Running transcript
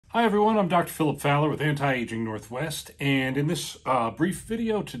Hi everyone, I'm Dr. Philip Faler with Anti-Aging Northwest, and in this brief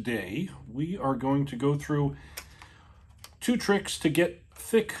video today, we are going to go through 2 tricks to get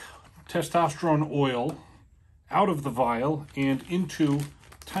thick testosterone oil out of the vial and into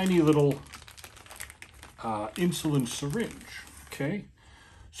tiny little insulin syringe, okay?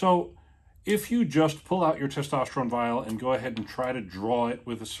 So if you just pull out your testosterone vial and go ahead and try to draw it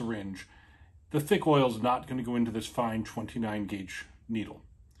with a syringe, the thick oil is not going to go into this fine 29 gauge needle.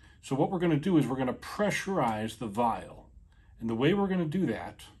 So what we're going to do is we're going to pressurize the vial. And the way we're going to do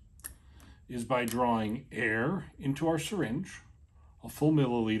that is by drawing air into our syringe, a full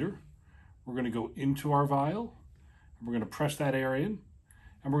milliliter. We're going to go into our vial, and we're going to press that air in,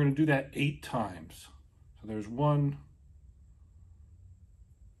 and we're going to do that 8 times. So there's 1,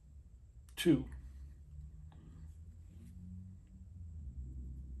 2,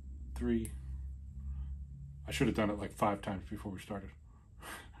 3. I should have done it like 5 times before we started.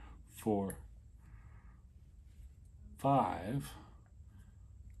 4, 5,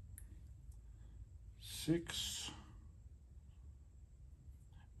 6.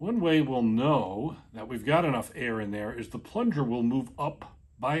 One way we'll know that we've got enough air in there is the plunger will move up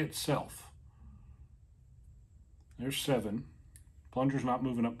by itself. There's 7. Plunger's not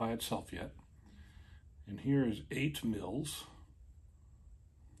moving up by itself yet. And here is 8 mils.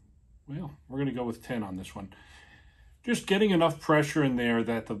 Well, we're going to go with 10 on this one. Just getting enough pressure in there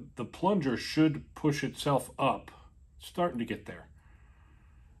that the plunger should push itself up. It's starting to get there.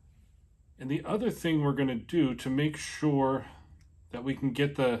 And the other thing we're going to do to make sure that we can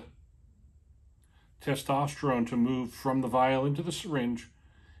get the testosterone to move from the vial into the syringe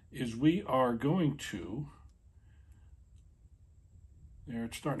is we are going to, there,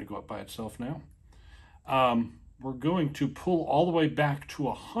 it's starting to go up by itself now. We're going to pull all the way back to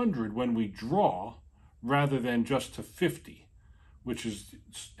 100 when we draw, rather than just to 50, which is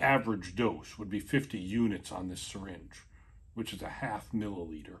average dose, would be 50 units on this syringe, which is a ½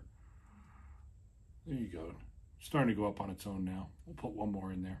 milliliter. There you go. It's starting to go up on its own now. We'll put 1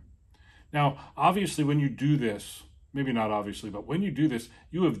 more in there. Now, obviously, when you do this, maybe not obviously, but when you do this,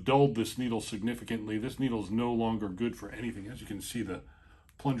 you have dulled this needle significantly. This needle is no longer good for anything. As you can see, the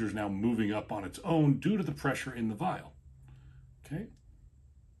plunger is now moving up on its own due to the pressure in the vial. Okay?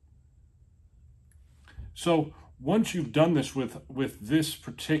 So once you've done this with this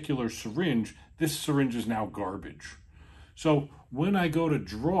particular syringe, this syringe is now garbage. So when I go to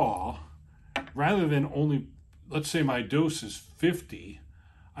draw, rather than only, let's say my dose is 50,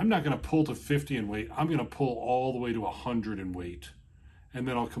 I'm not going to pull to 50 and wait. I'm going to pull all the way to 100 and wait. And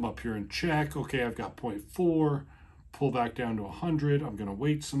then I'll come up here and check. Okay, I've got 0.4, pull back down to 100. I'm going to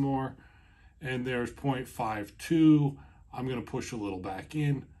wait some more. And there's 0.52. I'm going to push a little back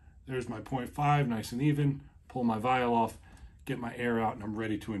in. There's my 0.5, nice and even. Pull my vial off, get my air out, and I'm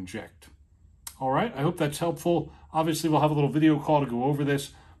ready to inject. All right, I hope that's helpful. Obviously, we'll have a little video call to go over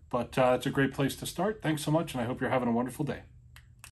this, but it's a great place to start. Thanks so much, and I hope you're having a wonderful day.